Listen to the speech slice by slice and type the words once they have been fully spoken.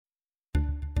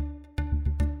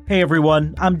Hey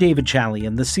everyone, I'm David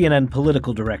Chalian, the CNN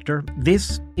political director.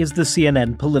 This is the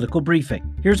CNN Political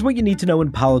Briefing. Here's what you need to know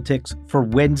in politics for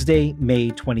Wednesday,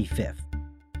 May 25th.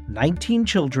 19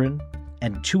 children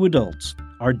and 2 adults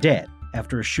are dead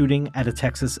after a shooting at a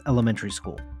Texas elementary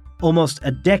school. Almost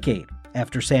a decade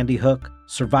after Sandy Hook,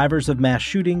 survivors of mass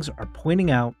shootings are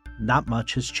pointing out not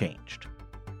much has changed.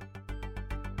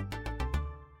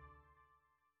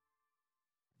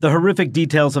 The horrific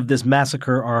details of this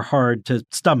massacre are hard to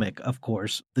stomach, of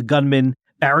course. The gunman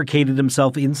barricaded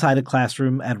himself inside a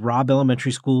classroom at Robb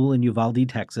Elementary School in Uvalde,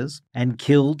 Texas, and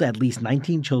killed at least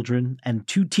 19 children and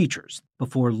 2 teachers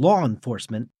before law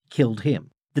enforcement killed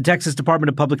him. The Texas Department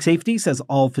of Public Safety says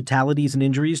all fatalities and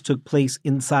injuries took place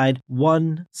inside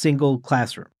one single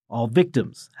classroom. All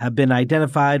victims have been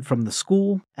identified from the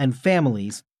school, and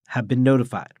families have been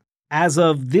notified. As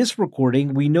of this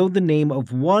recording, we know the name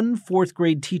of one 4th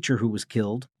grade teacher who was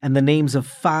killed and the names of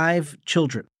 5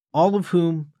 children, all of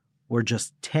whom were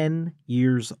just 10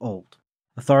 years old.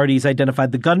 Authorities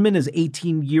identified the gunman as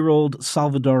 18-year-old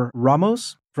Salvador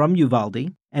Ramos from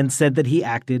Uvalde and said that he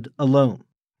acted alone.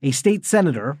 A state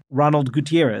senator, Ronald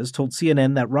Gutierrez, told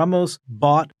CNN that Ramos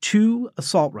bought 2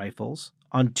 assault rifles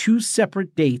on 2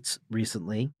 separate dates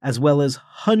recently, as well as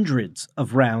hundreds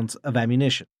of rounds of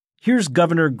ammunition. Here's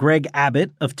Governor Greg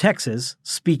Abbott of Texas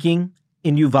speaking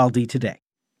in Uvalde today.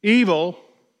 Evil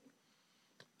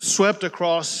swept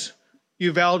across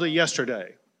Uvalde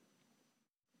yesterday.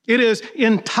 It is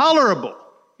intolerable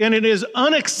and it is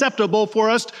unacceptable for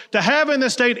us to have in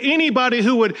the state anybody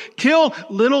who would kill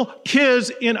little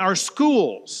kids in our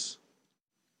schools.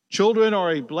 Children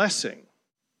are a blessing.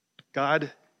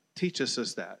 God teaches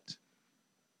us that.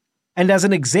 And as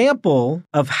an example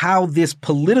of how this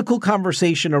political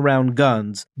conversation around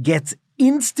guns gets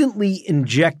instantly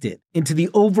injected into the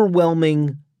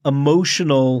overwhelming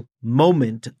emotional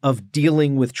moment of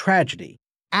dealing with tragedy,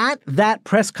 at that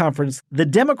press conference, the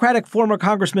Democratic former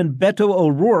Congressman Beto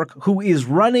O'Rourke, who is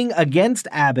running against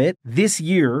Abbott this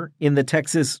year in the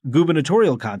Texas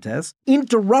gubernatorial contest,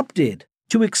 interrupted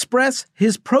to express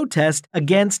his protest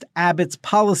against Abbott's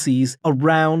policies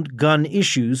around gun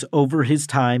issues over his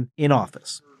time in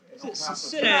office.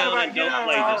 Sit down and don't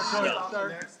play this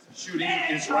stuff. Shooting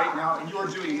is right now, and you are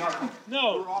doing nothing.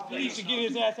 No, he needs to get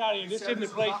his ass out of here. This isn't the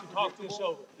place to talk this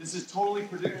over. This is totally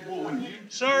predictable when you...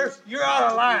 Sir, you're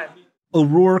out of line.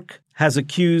 O'Rourke has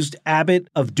accused Abbott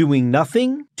of doing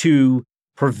nothing to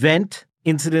prevent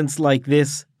incidents like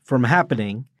this from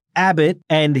happening. Abbott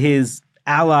and his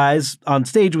allies on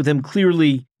stage with him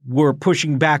clearly were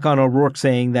pushing back on O'Rourke,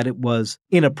 saying that it was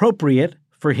inappropriate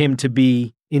for him to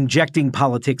be injecting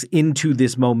politics into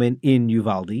this moment in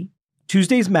Uvalde.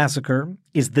 Tuesday's massacre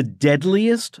is the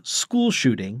deadliest school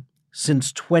shooting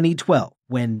since 2012,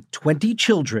 when 20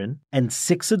 children and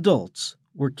 6 adults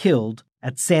were killed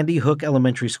at Sandy Hook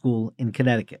Elementary School in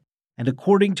Connecticut. And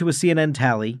according to a CNN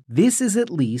tally, this is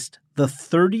at least the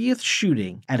 30th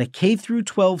shooting at a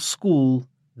K-12 school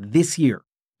this year.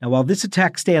 Now, while this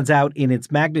attack stands out in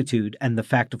its magnitude and the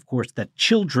fact, of course, that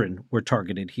children were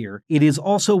targeted here, it is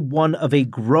also one of a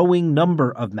growing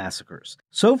number of massacres.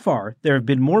 So far, there have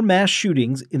been more mass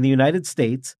shootings in the United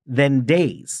States than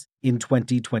days in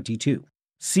 2022.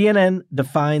 CNN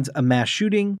defines a mass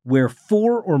shooting where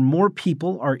 4 or more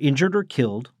people are injured or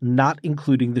killed, not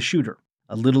including the shooter.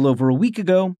 A little over a week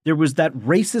ago, there was that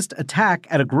racist attack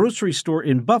at a grocery store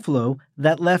in Buffalo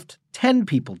that left 10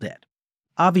 people dead.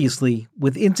 Obviously,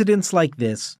 with incidents like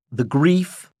this, the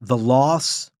grief, the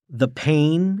loss, the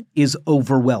pain is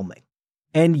overwhelming.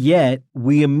 And yet,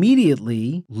 we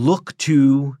immediately look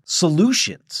to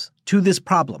solutions to this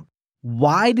problem.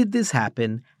 Why did this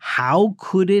happen? How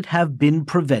could it have been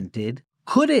prevented?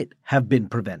 Could it have been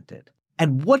prevented?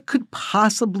 And what could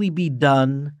possibly be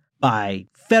done by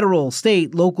federal,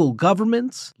 state, local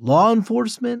governments, law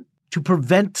enforcement, to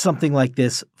prevent something like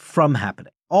this from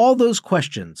happening? All those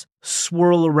questions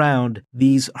swirl around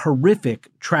these horrific,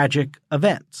 tragic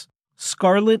events.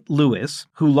 Scarlett Lewis,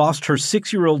 who lost her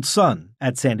 6-year-old son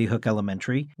at Sandy Hook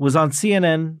Elementary, was on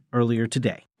CNN earlier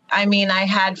today. I mean, I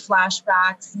had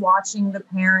flashbacks watching the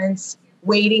parents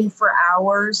waiting for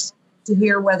hours to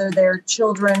hear whether their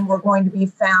children were going to be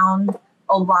found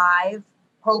alive,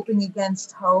 hoping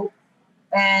against hope.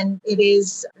 And it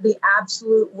is the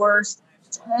absolute worst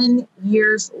 10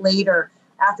 years later,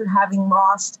 after having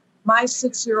lost my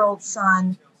 6-year-old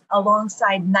son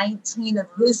alongside 19 of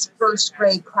his first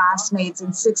grade classmates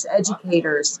and 6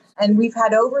 educators. And we've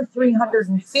had over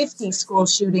 350 school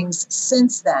shootings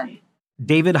since then.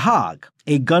 David Hogg,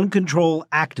 a gun control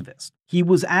activist. He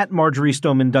was at Marjory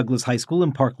Stoneman Douglas High School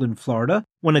in Parkland, Florida,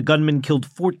 when a gunman killed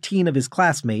 14 of his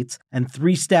classmates and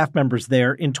 3 staff members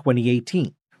there in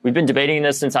 2018. We've been debating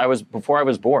this since before I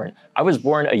was born. I was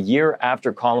born a year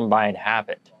after Columbine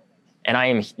happened, and I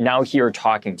am now here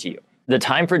talking to you. The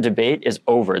time for debate is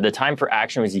over. The time for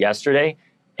action was yesterday,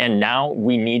 and now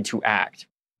we need to act.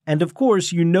 And of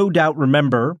course, you no doubt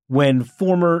remember when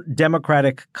former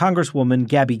Democratic Congresswoman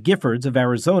Gabby Giffords of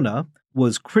Arizona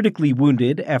was critically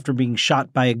wounded after being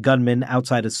shot by a gunman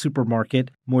outside a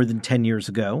supermarket more than 10 years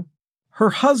ago.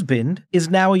 Her husband is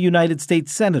now a United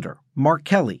States Senator, Mark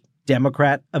Kelly,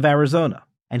 Democrat of Arizona.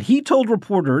 And he told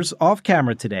reporters off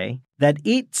camera today that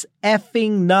it's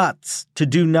effing nuts to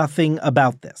do nothing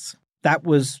about this. That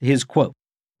was his quote.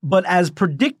 But as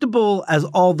predictable as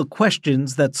all the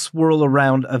questions that swirl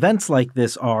around events like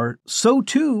this are, so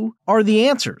too are the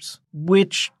answers,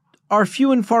 which are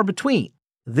few and far between.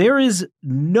 There is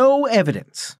no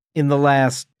evidence in the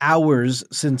last hours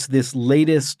since this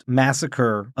latest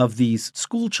massacre of these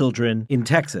school children in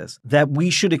Texas that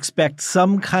we should expect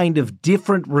some kind of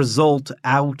different result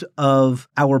out of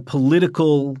our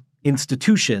political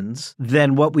institutions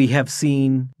than what we have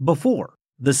seen before.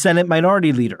 The Senate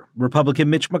Minority Leader,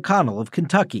 Republican Mitch McConnell of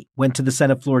Kentucky, went to the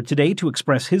Senate floor today to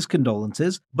express his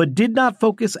condolences, but did not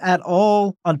focus at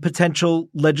all on potential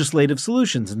legislative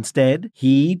solutions. Instead,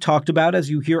 he talked about,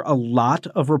 as you hear a lot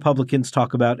of Republicans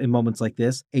talk about in moments like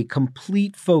this, a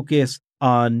complete focus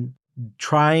on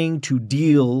trying to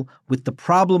deal with the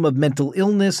problem of mental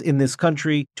illness in this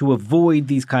country to avoid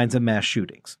these kinds of mass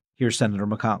shootings. Here's Senator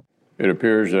McConnell. It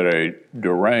appears that a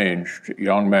deranged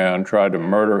young man tried to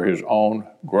murder his own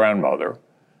grandmother,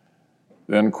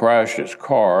 then crashed his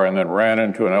car and then ran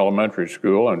into an elementary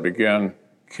school and began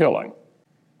killing.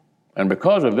 And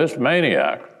because of this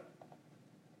maniac,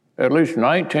 at least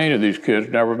 19 of these kids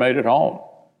never made it home.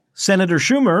 Senator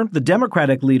Schumer, the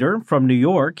Democratic leader from New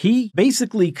York, he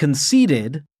basically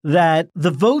conceded that the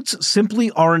votes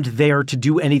simply aren't there to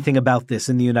do anything about this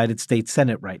in the United States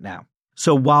Senate right now.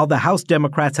 So while the House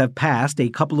Democrats have passed a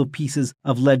couple of pieces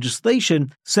of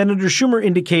legislation, Senator Schumer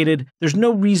indicated there's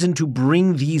no reason to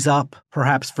bring these up,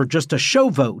 perhaps for just a show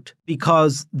vote,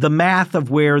 because the math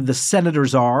of where the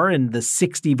senators are and the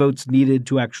 60 votes needed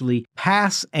to actually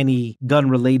pass any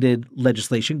gun-related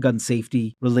legislation, gun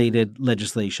safety-related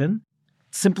legislation,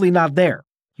 simply not there.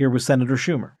 Here was Senator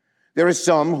Schumer. There are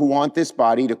some who want this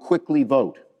body to quickly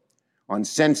vote on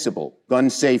sensible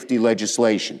gun safety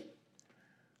legislation.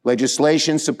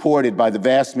 Legislation supported by the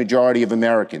vast majority of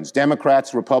Americans,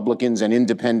 Democrats, Republicans, and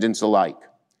independents alike.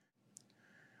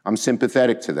 I'm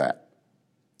sympathetic to that,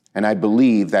 and I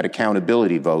believe that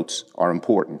accountability votes are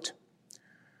important.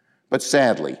 But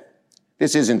sadly,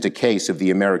 this isn't a case of the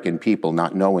American people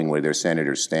not knowing where their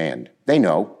senators stand. They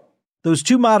know. Those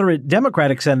 2 moderate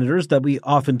Democratic senators that we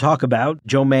often talk about,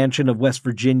 Joe Manchin of West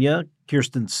Virginia,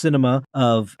 Kyrsten Sinema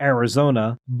of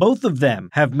Arizona, both of them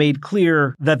have made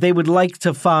clear that they would like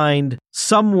to find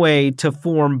some way to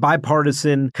form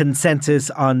bipartisan consensus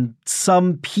on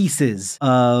some pieces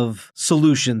of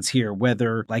solutions here,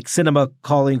 whether like Sinema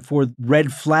calling for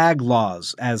red flag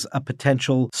laws as a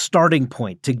potential starting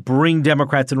point to bring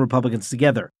Democrats and Republicans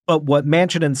together. But what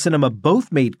Manchin and Sinema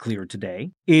both made clear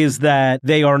today is that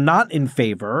they are not in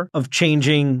favor of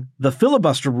changing the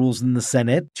filibuster rules in the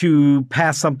Senate to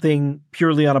pass something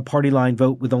purely on a party line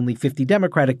vote with only 50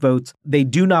 Democratic votes. They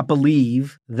do not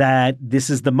believe that this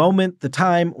is the moment, the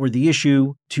time, or the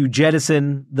issue to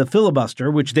jettison the filibuster,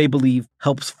 which they believe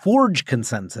helps forge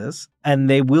consensus, and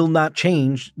they will not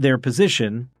change their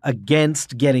position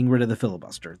against getting rid of the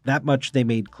filibuster. That much they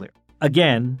made clear.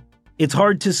 Again, it's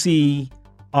hard to see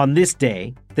on this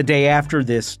day, the day after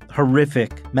this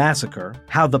horrific massacre,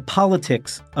 how the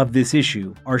politics of this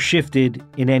issue are shifted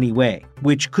in any way,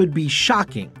 which could be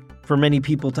shocking for many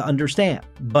people to understand.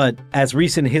 But as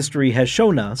recent history has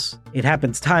shown us, it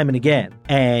happens time and again.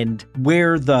 And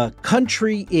where the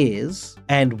country is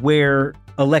and where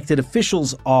elected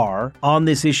officials are on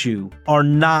this issue are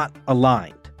not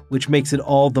aligned, which makes it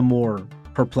all the more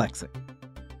perplexing.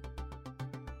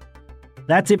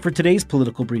 That's it for today's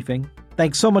political briefing.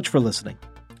 Thanks so much for listening.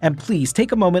 And please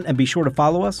take a moment and be sure to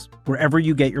follow us wherever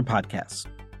you get your podcasts.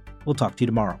 We'll talk to you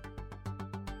tomorrow.